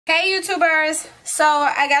Hey YouTubers, so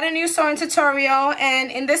I got a new sewing tutorial,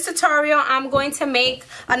 and in this tutorial I'm going to make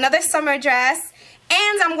another summer dress,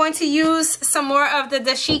 and I'm going to use some more of the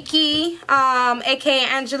Dashiki aka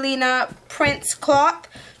Angelina print cloth.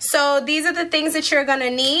 So these are the things that you're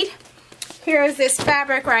gonna need. Here's this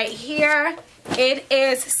fabric right here. It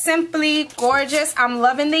is simply gorgeous. I'm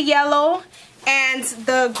loving the yellow and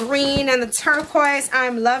the green and the turquoise.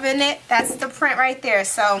 I'm loving it. That's the print right there.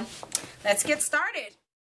 So let's get started.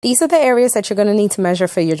 These are the areas that you're going to need to measure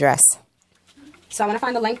for your dress. So I'm going to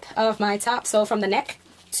find the length of my top. So from the neck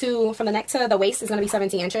to the waist is going to be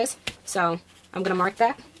 17 inches. So I'm going to mark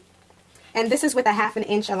that. And this is with a 1/2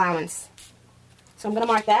 inch allowance. So I'm going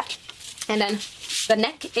to mark that. And then the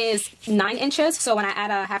neck is 9 inches. So when I add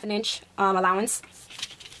a 1/2 inch allowance,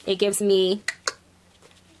 it gives me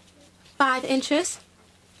 5 inches.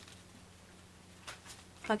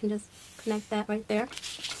 If I can just connect that right there.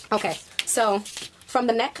 Okay, so from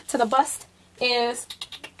the neck to the bust is,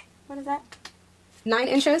 what is that? 9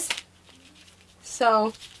 inches.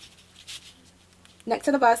 So neck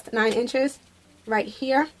to the bust, 9 inches right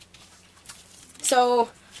here. So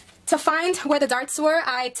to find where the darts were,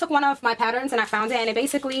 I took one of my patterns and I found it, and it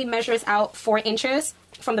basically measures out 4 inches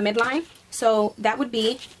from the midline. So that would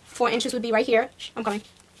be 4 inches would be right here. I'm coming.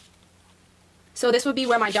 So this would be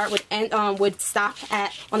where my dart would end, would stop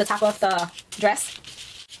at on the top of the dress.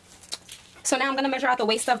 So now I'm going to measure out the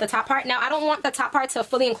waist of the top part. Now I don't want the top part to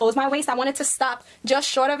fully enclose my waist. I want it to stop just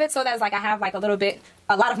short of it, so that's like I have like a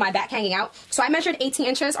lot of my back hanging out. So I measured 18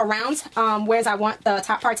 inches around whereas I want the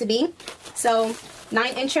top part to be. So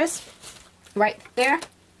 9 inches right there.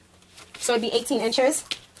 So it'd be 18 inches.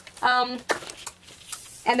 And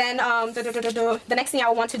then the next thing I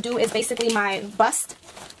want to do is basically my bust.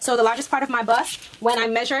 So the largest part of my bust, when I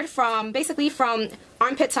measured from basically from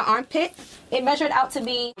armpit to armpit, it measured out to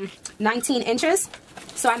be 19 inches.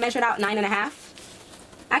 So I measured out 9.5. I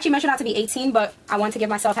actually measured out to be 18, but I want to give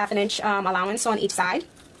myself 1/2 inch allowance on each side.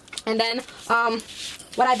 And then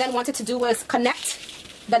what I then wanted to do was connect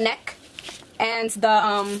the neck and the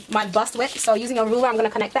my bust width. So using a ruler, I'm going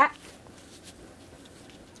to connect that.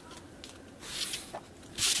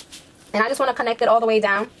 And I just want to connect it all the way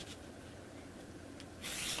down.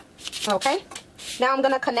 Okay, now I'm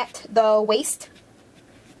going to connect the waist.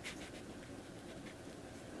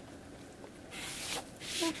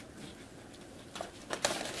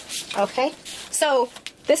 Okay, so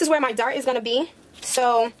this is where my dart is going to be.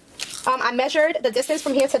 So I measured the distance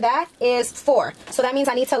from here to that is 4. So that means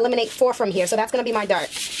I need to eliminate 4 from here. So that's going to be my dart.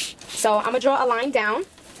 So I'm going to draw a line down.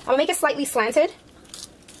 I'm going to make it slightly slanted.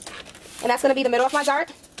 And that's going to be the middle of my dart.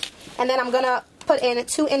 And then I'm going to put in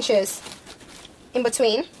 2 inches in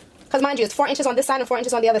between. Because mind you, it's 4 inches on this side and 4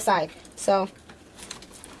 inches on the other side. So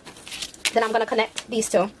then I'm going to connect these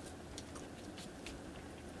two.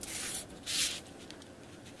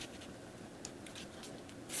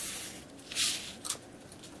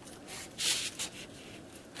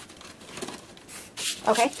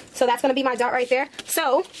 Okay, so that's going to be my dart right there.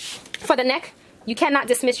 So for the neck, you cannot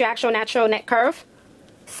dismiss your actual natural neck curve.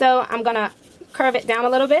 So I'm going to curve it down a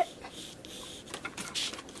little bit.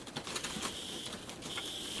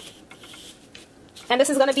 And this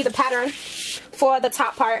is going to be the pattern for the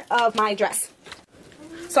top part of my dress.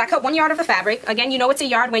 So I cut 1 yard of the fabric. Again, you know it's a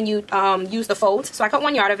yard when you use the folds. So I cut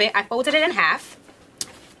 1 yard of it. I folded it in half.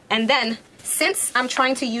 And then, since I'm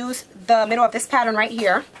trying to use the middle of this pattern right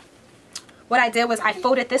here, what I did was I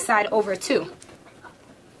folded this side over too.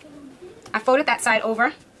 I folded that side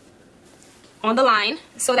over on the line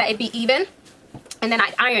so that it'd be even. And then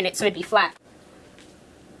I iron it so it'd be flat.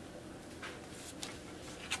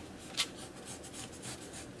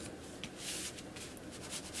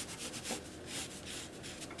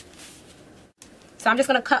 So I'm just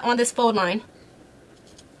going to cut on this fold line.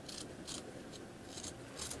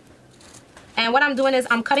 And what I'm doing is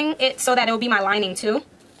I'm cutting it so that it will be my lining too.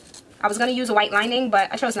 I was going to use a white lining,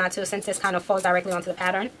 but I chose not to since this kind of falls directly onto the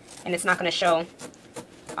pattern. And it's not going to show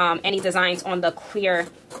any designs on the clear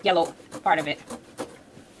yellow part of it.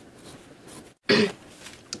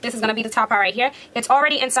 This is going to be the top part right here. It's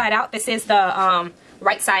already inside out. This is the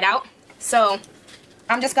right side out. So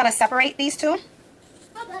I'm just going to separate these two.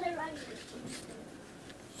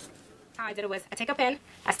 How I did it was I take a pin,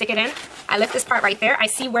 I stick it in, I lift this part right there, I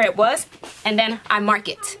see where it was, and then I mark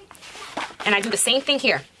it. And I do the same thing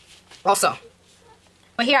here also.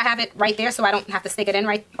 But here I have it right there, so I don't have to stick it in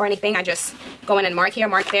right or anything. I just go in and mark here,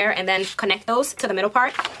 mark there, and then connect those to the middle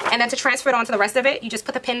part. And then to transfer it onto the rest of it, you just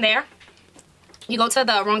put the pin there. You go to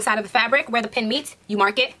the wrong side of the fabric where the pin meets, you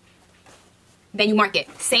mark it, then you mark it.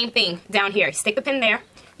 Same thing down here. Stick the pin there,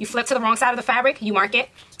 You flip to the wrong side of the fabric, you mark it.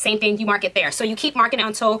 Same thing, you mark it there. So you keep marking it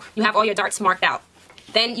until you have all your darts marked out.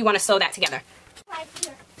 Then you want to sew that together.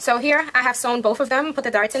 So here I have sewn both of them, put the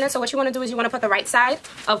darts in it. So what you want to do is you want to put the right side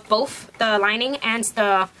of both the lining and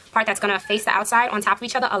the part that's going to face the outside on top of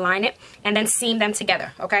each other, align it, and then seam them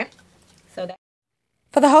together, okay? So that.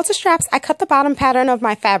 For the halter straps, I cut the bottom pattern of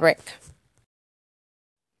my fabric.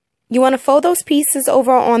 You want to fold those pieces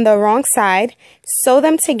over on the wrong side, sew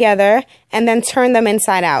them together, and then turn them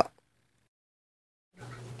inside out.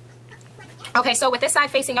 Okay, so with this side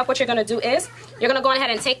facing up, what you're going to do is you're going to go ahead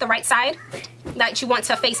and take the right side that you want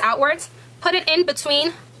to face outwards, put it in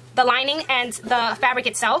between the lining and the fabric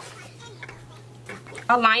itself,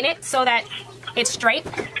 align it so that it's straight,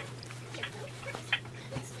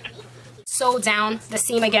 sew down the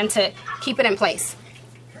seam again to keep it in place.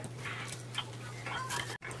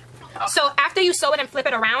 So after you sew it and flip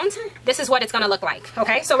it around, this is what it's going to look like,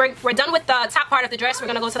 okay? So we're done with the top part of the dress. We're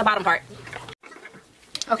going to go to the bottom part.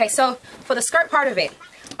 Okay, so for the skirt part of it,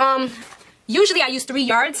 usually I use 3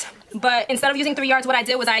 yards, but instead of using 3 yards, what I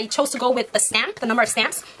did was I chose to go with the stamp, the number of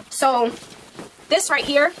stamps. So this right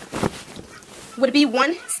here would be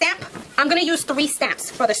 1 stamp. I'm going to use 3 stamps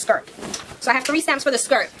for the skirt. So I have 3 stamps for the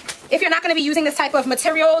skirt. If you're not going to be using this type of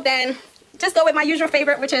material, then just go with my usual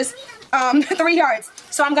favorite, which is 3 yards.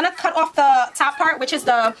 So I'm going to cut off the top part, which is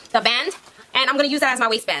the band, and I'm going to use that as my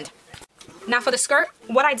waistband. Now for the skirt,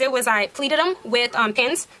 what I did was I pleated them with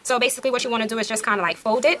pins. So basically what you want to do is just kind of like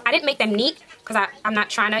fold it. I didn't make them neat because I'm not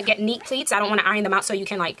trying to get neat pleats. I don't want to iron them out so you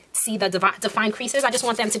can like see the defined creases. I just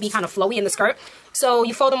want them to be kind of flowy in the skirt. So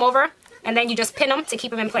you fold them over and then you just pin them to keep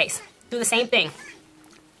them in place. Do the same thing.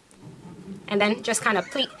 And then just kind of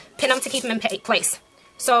pin them to keep them in place.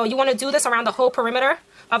 So you want to do this around the whole perimeter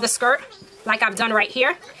of the skirt like I've done right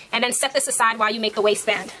here. And then set this aside while you make the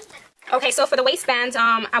waistband. Okay, so for the waistband,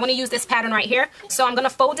 I want to use this pattern right here. So I'm going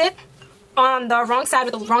to fold it on the wrong side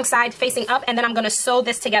with the wrong side facing up, and then I'm going to sew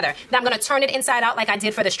this together. Then I'm going to turn it inside out like I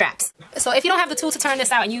did for the straps. So if you don't have the tool to turn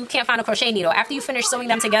this out and you can't find a crochet needle, after you finish sewing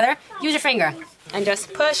them together, use your finger and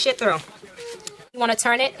just push it through. You want to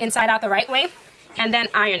turn it inside out the right way and then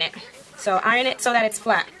iron it. So iron it so that it's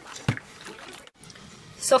flat.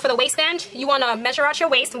 So for the waistband, you want to measure out your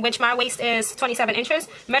waist, which my waist is 27 inches.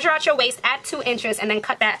 Measure out your waist at 2 inches and then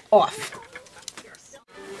cut that off.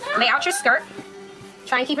 Lay out your skirt.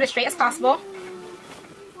 Try and keep it as straight as possible.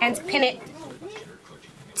 And pin it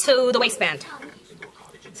to the waistband.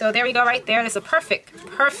 So there we go right there. This is perfect.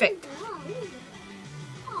 Perfect.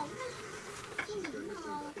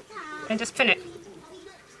 And just pin it.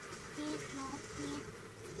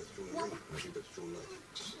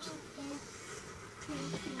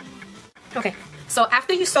 Okay, so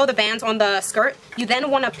after you sew the bands on the skirt, you then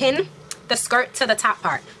want to pin the skirt to the top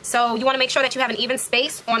part. So you want to make sure that you have an even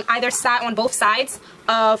space on either side, on both sides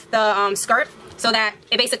of the skirt, so that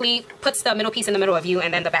it basically puts the middle piece in the middle of you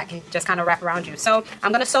and then the back can just kind of wrap around you. So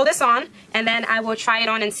I'm going to sew this on and then I will try it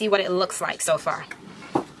on and see what it looks like so far.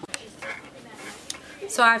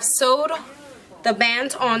 So I've sewed the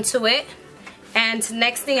band onto it, and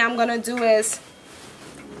next thing I'm going to do is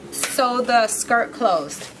sew the skirt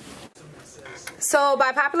closed. So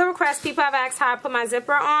by popular request, people have asked how I put my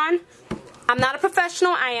zipper on. I'm not a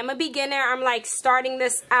professional. I am a beginner. I'm like starting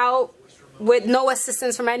this out with no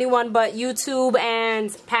assistance from anyone but YouTube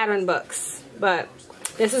and pattern books. But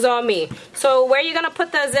this is all me. So where you're going to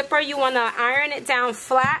put the zipper, you want to iron it down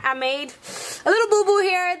flat. I made a little boo-boo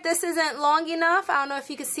here. This isn't long enough. I don't know if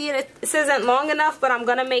you can see it. This isn't long enough, but I'm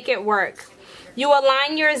going to make it work. You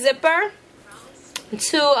align your zipper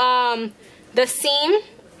to the seam.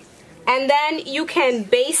 And then you can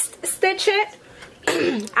baste stitch it.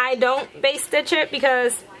 I don't baste stitch it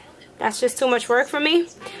because that's just too much work for me.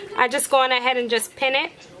 I just go on ahead and just pin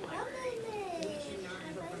it.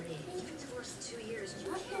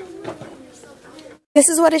 This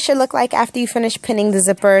is what it should look like after you finish pinning the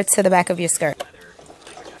zipper to the back of your skirt.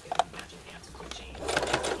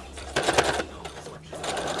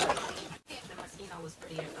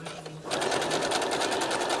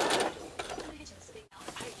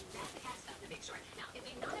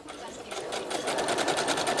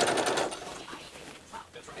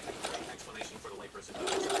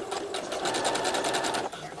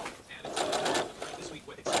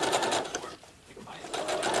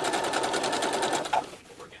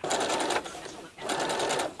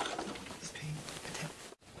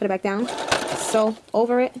 Put it back down, sew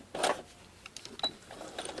over it.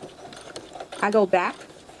 I go back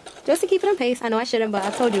just to keep it in pace. I know I shouldn't, but I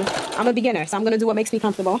told you I'm a beginner, so I'm going to do what makes me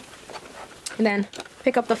comfortable. And then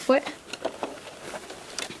pick up the foot,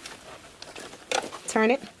 turn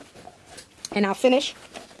it, and I'll finish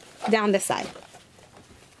down this side.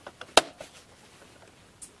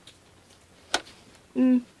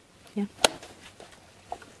 Yeah.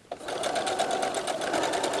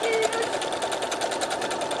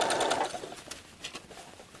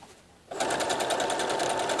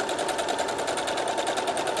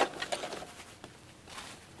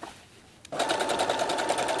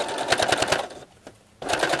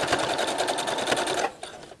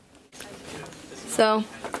 So,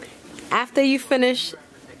 after you finish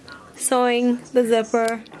sewing the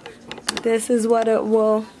zipper, this is what it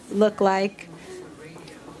will look like.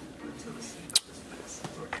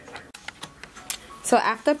 So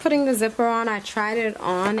after putting the zipper on, I tried it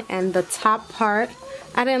on, and the top part,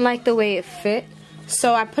 I didn't like the way it fit.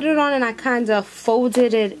 So I put it on and I kind of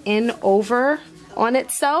folded it in over on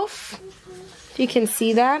itself. If you can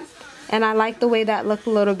see that. And I like the way that looked a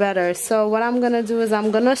little better. So what I'm going to do is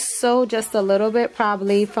I'm going to sew just a little bit,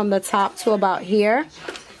 probably from the top to about here.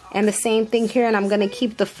 And the same thing here, and I'm going to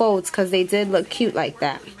keep the folds because they did look cute like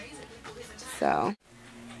that. So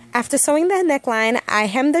after sewing the neckline, I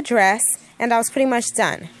hemmed the dress and I was pretty much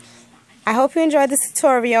done. I hope you enjoyed this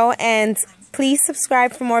tutorial, and please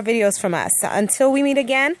subscribe for more videos from us. So until we meet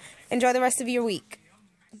again, enjoy the rest of your week.